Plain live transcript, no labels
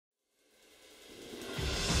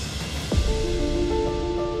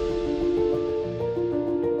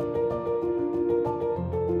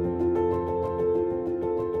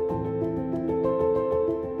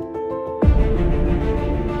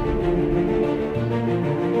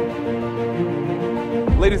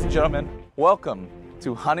Ladies and gentlemen, welcome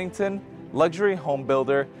to Huntington Luxury Home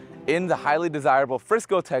Builder in the highly desirable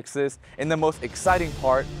Frisco, Texas, in the most exciting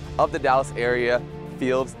part of the Dallas area,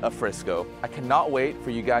 Fields of Frisco. I cannot wait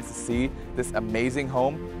for you guys to see this amazing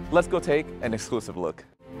home. Let's go take an exclusive look.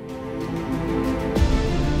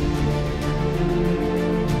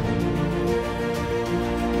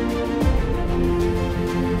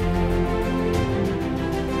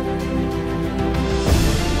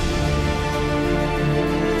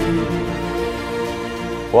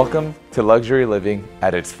 Welcome to luxury living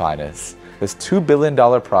at its finest. This $2 billion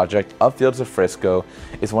project of Fields of Frisco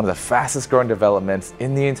is one of the fastest growing developments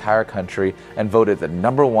in the entire country and voted the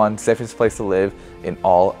 #1 safest place to live in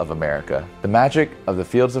all of America. The magic of the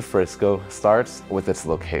Fields of Frisco starts with its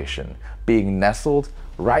location, being nestled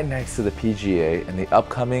right next to the PGA and the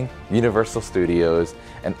upcoming Universal Studios,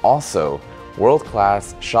 and also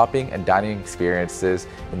world-class shopping and dining experiences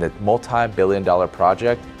in the multi-billion-dollar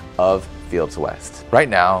project of Fields West. Right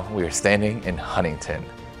now, we are standing in Huntington,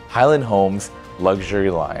 Highland Homes luxury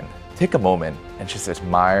line. Take a moment and just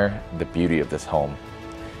admire the beauty of this home.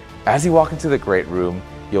 As you walk into the great room,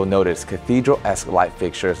 you'll notice cathedral-esque light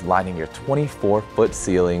fixtures lining your 24-foot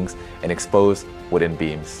ceilings and exposed wooden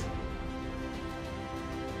beams.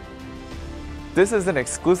 This is an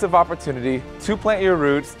exclusive opportunity to plant your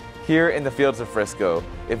roots here in the Fields of Frisco.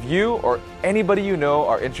 If you or anybody you know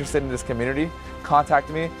are interested in this community, contact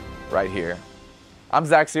me right here. I'm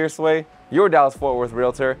Zach Searsway, your Dallas-Fort Worth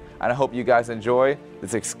realtor, and I hope you guys enjoy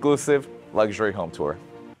this exclusive luxury home tour.